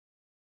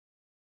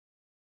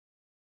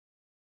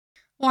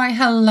Why,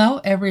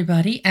 hello,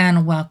 everybody,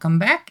 and welcome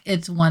back.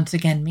 It's once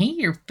again me,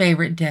 your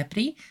favorite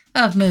deputy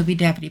of Movie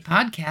Deputy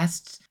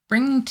Podcasts,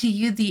 bringing to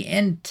you the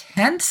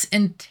intense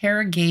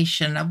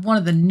interrogation of one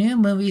of the new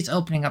movies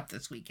opening up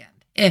this weekend.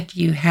 If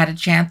you had a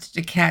chance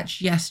to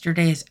catch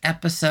yesterday's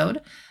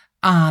episode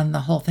on the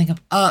whole thing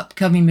of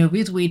upcoming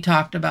movies, we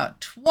talked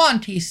about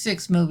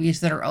 26 movies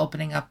that are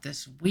opening up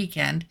this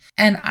weekend,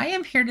 and I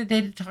am here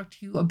today to talk to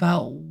you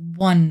about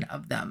one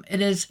of them.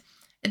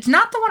 It's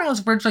not the one I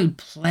was originally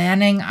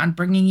planning on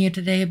bringing you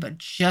today, but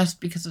just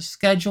because of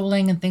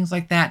scheduling and things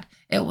like that,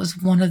 it was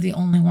one of the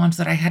only ones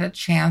that I had a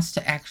chance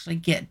to actually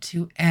get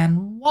to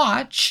and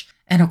watch,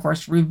 and of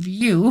course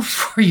review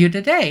for you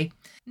today.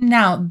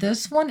 Now,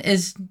 this one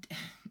it's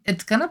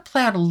going to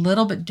play out a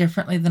little bit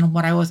differently than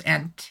what I was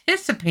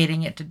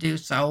anticipating it to do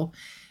so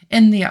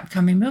in the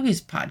upcoming movies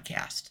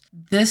podcast.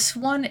 This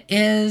one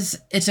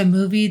it's a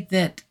movie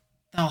that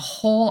the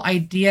whole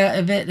idea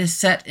of it is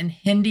set in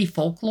Hindi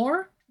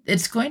folklore.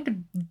 That's going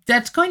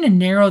to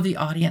narrow the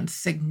audience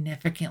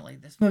significantly.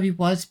 This movie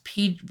was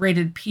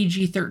rated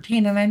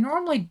PG-13, and I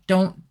normally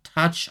don't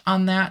touch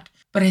on that,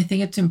 but I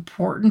think it's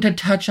important to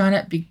touch on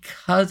it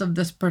because of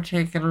this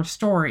particular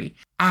story.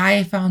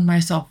 I found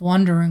myself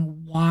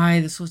wondering why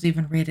this was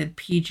even rated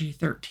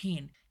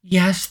PG-13.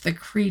 Yes, the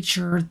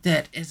creature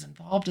that is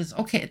involved is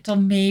okay. It's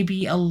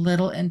maybe a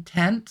little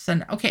intense,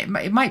 and okay, it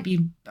might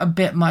be a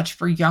bit much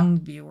for young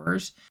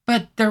viewers,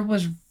 but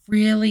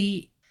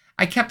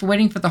I kept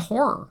waiting for the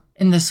horror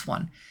in this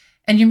one.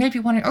 And you may be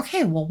wondering,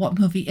 okay, well, what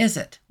movie is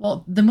it?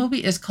 Well, the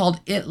movie is called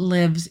It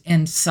Lives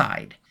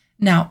Inside.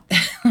 Now,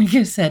 like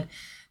I said,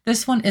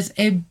 this one is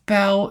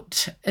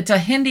it's a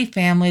Hindi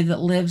family that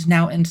lives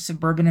now in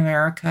suburban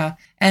America.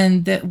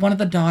 And one of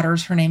the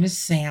daughters, her name is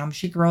Sam.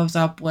 She grows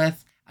up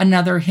with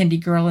another Hindi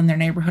girl in their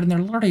neighborhood, and they're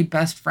literally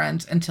best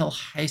friends until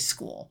high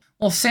school.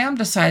 Well, Sam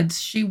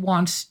decides she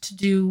wants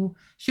to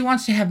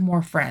have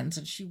more friends,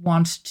 and she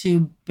wants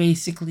to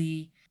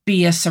basically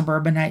be a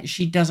suburbanite.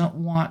 She doesn't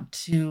want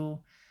to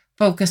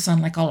focus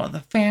on like all of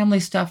the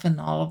family stuff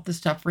and all of the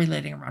stuff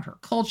relating around her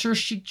culture.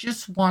 She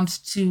just wants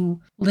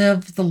to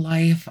live the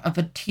life of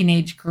a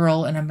teenage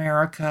girl in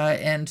America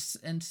and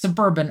in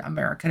suburban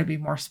America, to be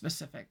more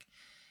specific.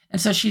 And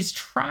so she's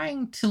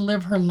trying to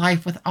live her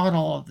life without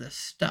all of this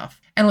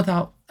stuff, and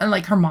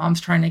like her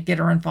mom's trying to get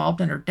her involved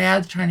and her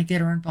dad's trying to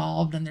get her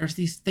involved. And there's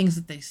these things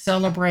that they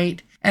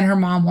celebrate, and her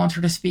mom wants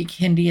her to speak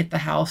Hindi at the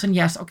house. And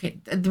yes, okay,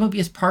 the movie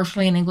is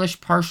partially in English,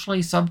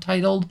 partially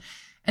subtitled,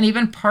 and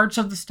even parts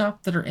of the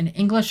stuff that are in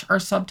English are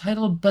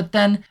subtitled. But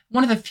then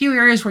one of the few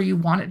areas where you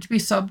want it to be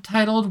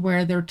subtitled,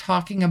 where they're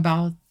talking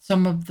about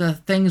some of the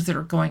things that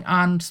are going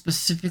on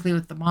specifically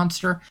with the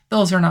monster,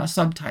 those are not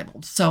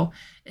subtitled. So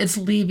it's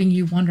leaving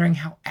you wondering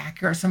how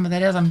accurate some of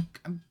that is. I'm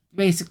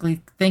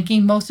basically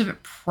thinking most of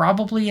it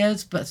probably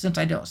is, but since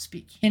I don't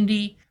speak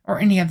Hindi or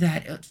any of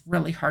that, it's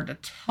really hard to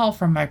tell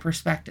from my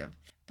perspective.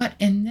 But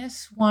in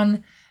this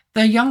one,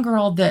 the young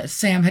girl that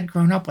Sam had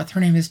grown up with, her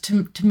name is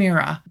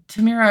Tamira.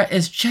 Tamira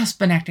has just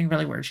been acting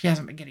really weird. She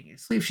hasn't been getting any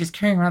sleep. She's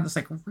carrying around this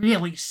like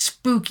really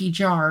spooky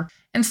jar.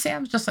 And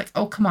Sam's just like,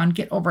 oh, come on,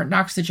 get over it.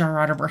 Knocks the jar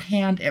out of her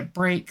hand. It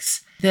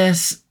breaks.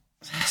 This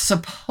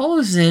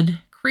supposed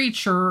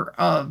creature,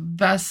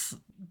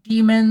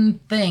 demon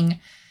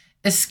thing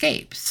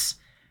escapes.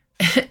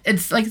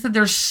 It's like I said,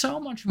 there's so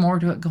much more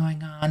to it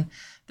going on.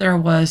 There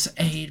was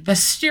a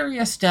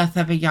mysterious death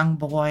of a young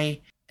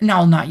boy.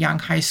 No, not young,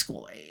 high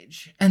school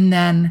age. And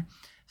then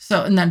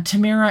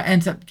Tamira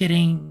ends up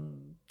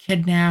getting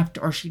kidnapped,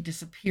 or she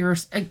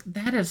disappears.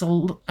 That is a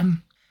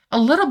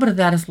little bit of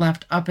that is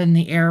left up in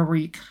the air, where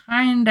you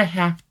kind of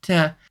have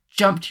to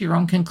jump to your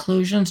own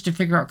conclusions to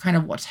figure out kind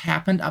of what's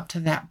happened up to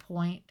that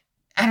point.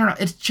 I don't know.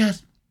 It's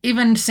just,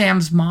 even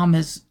Sam's mom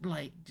is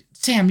like,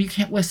 Sam, you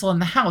can't whistle in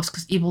the house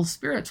because evil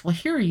spirits will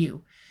hear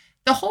you.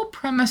 The whole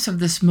premise of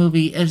this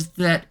movie is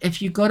that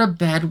if you go to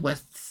bed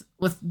with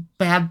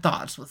bad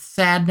thoughts, with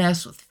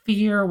sadness, with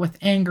fear, with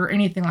anger,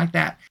 anything like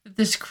that,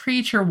 this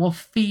creature will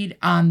feed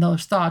on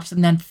those thoughts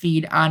and then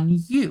feed on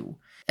you.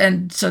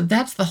 And so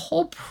that's the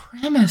whole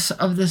premise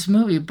of this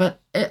movie,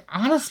 but it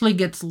honestly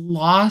gets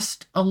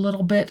lost a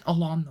little bit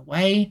along the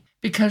way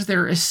because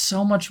there is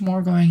so much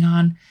more going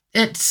on.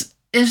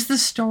 Is the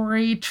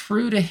story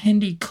true to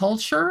Hindi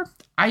culture?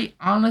 I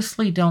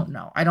honestly don't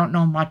know. I don't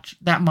know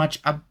that much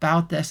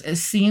about this. It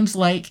seems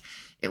like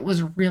it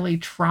was really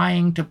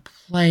trying to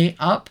play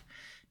up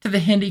to the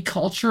Hindi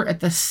culture, at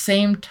the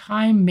same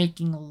time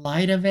making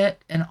light of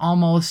it and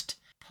almost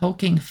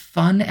poking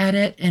fun at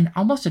it in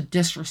almost a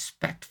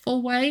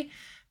disrespectful way.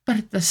 But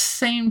at the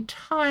same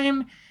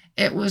time,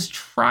 it was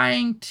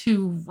trying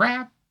to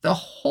wrap the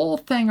whole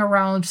thing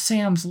around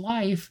Sam's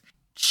life,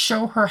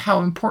 show her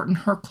how important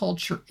her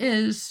culture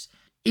is,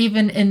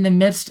 even in the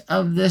midst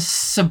of this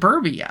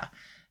suburbia.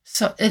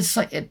 So it's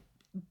like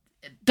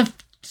the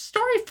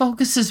story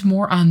focuses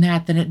more on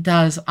that than it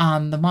does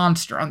on the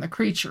monster, on the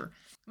creature.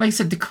 Like I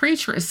said, the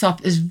creature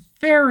itself is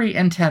very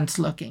intense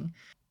looking,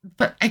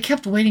 but I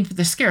kept waiting for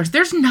the scares.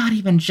 There's not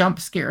even jump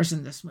scares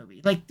in this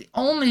movie. Like, the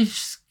only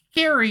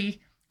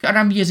scary, and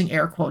I'm using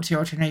air quotes here,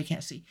 which I know you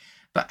can't see,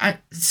 But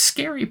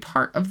scary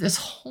part of this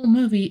whole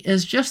movie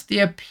is just the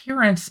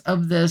appearance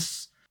of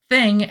this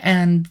thing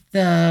and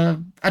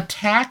the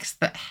attacks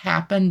that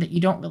happen that you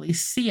don't really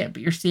see it,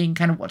 but you're seeing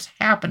kind of what's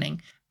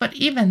happening. But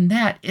even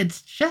that,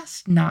 it's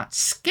just not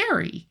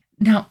scary.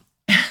 Now,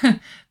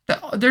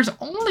 there's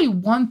only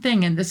one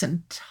thing in this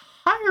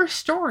entire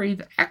story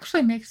that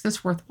actually makes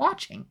this worth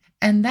watching,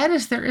 and that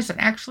is there isn't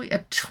actually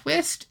a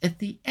twist at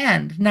the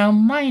end. Now,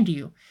 mind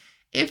you,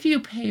 if you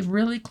pay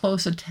really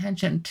close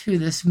attention to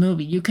this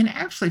movie, you can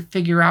actually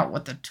figure out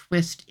what the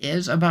twist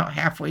is about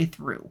halfway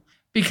through.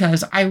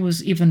 Because I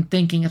was even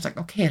thinking, it's like,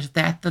 okay, is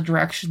that the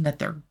direction that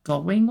they're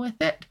going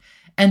with it?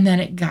 And then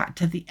it got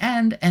to the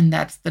end, and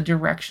that's the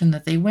direction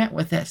that they went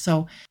with it.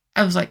 So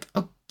I was like,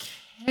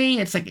 okay,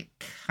 it's like it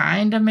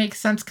kind of makes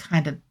sense,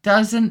 kind of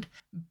doesn't.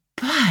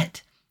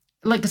 But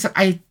like I said,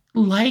 I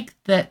like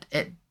that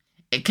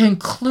it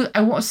concludes,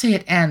 I won't say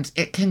it ends,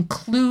 it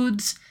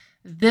concludes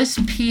this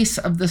piece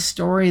of the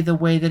story the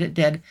way that it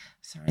did.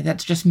 Sorry,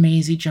 that's just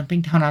Maisie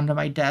jumping down onto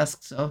my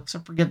desk, so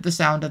forgive the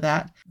sound of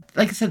that.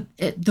 Like I said,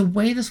 the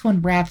way this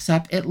one wraps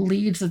up, it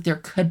leads that there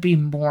could be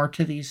more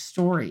to these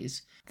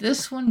stories.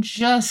 This one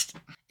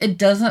it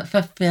doesn't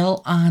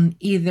fulfill on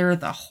either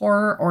the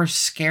horror or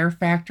scare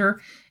factor.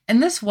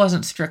 And this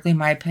wasn't strictly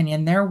my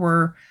opinion. There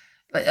were,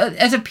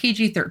 as a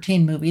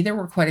PG-13 movie, there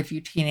were quite a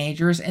few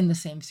teenagers in the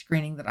same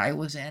screening that I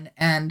was in,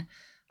 and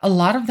a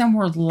lot of them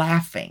were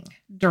laughing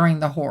during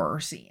the horror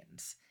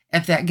scenes.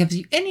 If that gives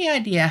you any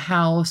idea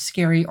how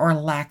scary or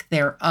lack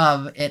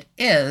thereof it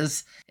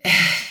is,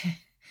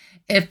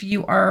 if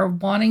you are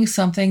wanting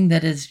something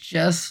that is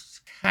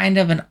just kind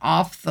of an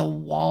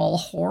off-the-wall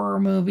horror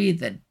movie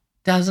that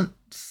doesn't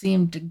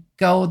seem to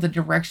go the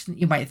direction that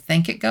you might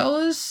think it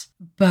goes,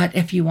 but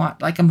if you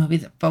want like a movie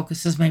that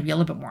focuses maybe a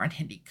little bit more on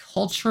Hindi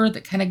culture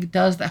that kind of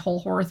does that whole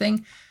horror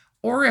thing,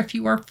 or if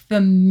you are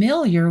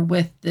familiar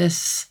with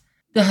this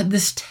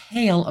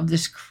tale of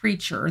this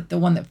creature, the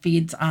one that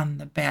feeds on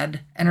the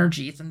bad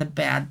energies and the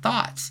bad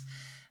thoughts,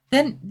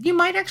 then you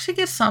might actually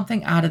get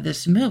something out of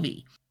this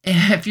movie.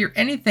 If you're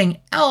anything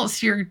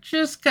else, you're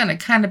just going to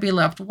kind of be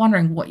left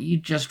wondering what you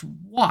just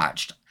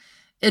watched.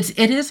 It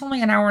is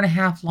only an hour and a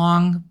half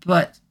long,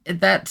 but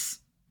that's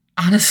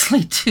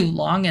honestly too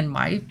long in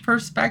my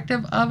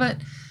perspective of it.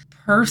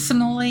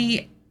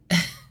 Personally,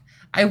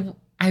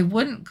 I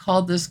wouldn't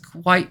call this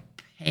quite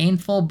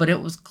painful, but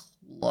it was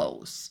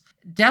close.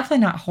 Definitely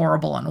not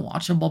horrible and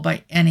unwatchable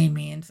by any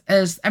means.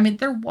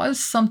 There was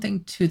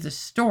something to the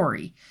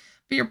story,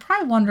 but you're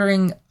probably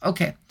wondering,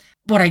 okay,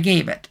 what I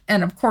gave it.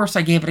 And of course,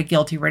 I gave it a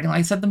guilty rating. Like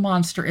I said, the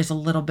monster is a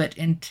little bit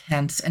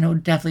intense, and it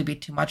would definitely be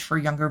too much for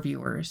younger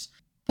viewers.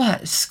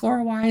 But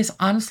score-wise,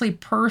 honestly,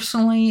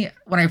 personally,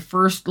 when I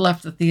first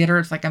left the theater,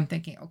 it's like I'm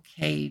thinking,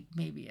 okay,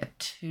 maybe a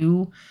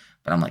 2.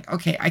 But I'm like,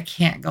 okay, I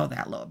can't go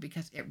that low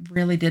because it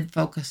really did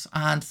focus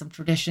on some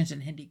traditions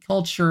in Hindi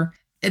culture.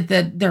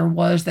 That there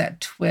was that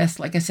twist,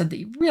 like I said, that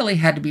you really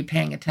had to be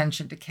paying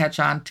attention to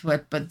catch on to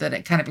it, but that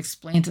it kind of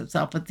explains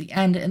itself at the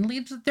end and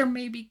leaves that there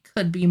maybe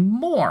could be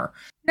more.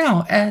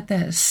 Now, at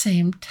the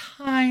same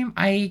time,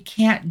 I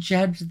can't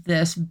judge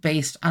this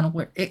based on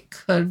where it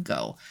could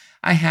go.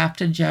 I have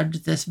to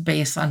judge this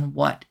based on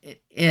what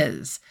it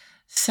is.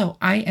 So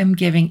I am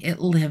giving It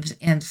Lives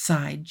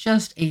Inside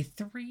just a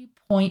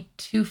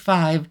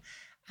 3.25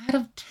 out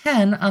of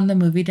 10 on the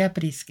Movie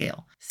Deputy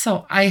scale.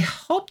 So I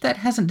hope that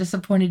hasn't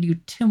disappointed you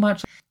too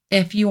much.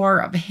 If you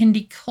are of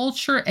Hindi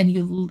culture and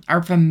you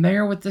are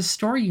familiar with this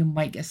story, you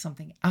might get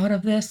something out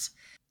of this.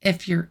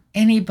 If you're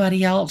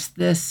anybody else,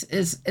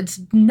 it's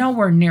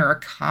nowhere near a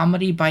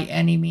comedy by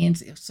any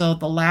means. So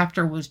the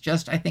laughter was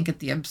just, I think, at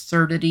the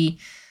absurdity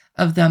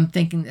of them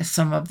thinking that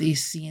some of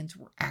these scenes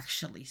were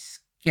actually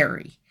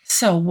scary.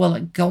 So will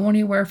it go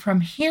anywhere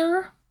from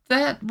here?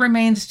 That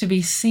remains to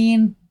be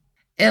seen.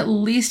 At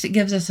least it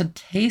gives us a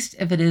taste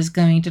if it is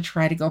going to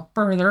try to go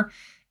further.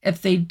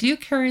 If they do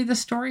carry the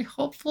story,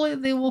 hopefully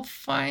they will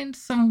find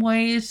some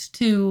ways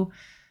to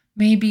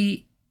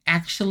maybe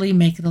actually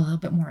make it a little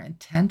bit more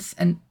intense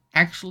and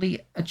actually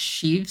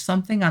achieve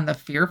something on the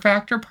fear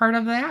factor part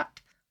of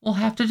that. We'll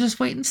have to just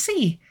wait and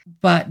see.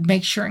 But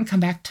make sure and come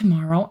back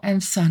tomorrow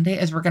and Sunday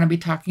as we're going to be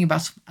talking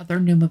about some other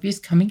new movies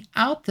coming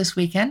out this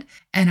weekend.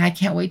 And I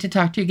can't wait to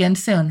talk to you again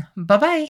soon. Bye-bye.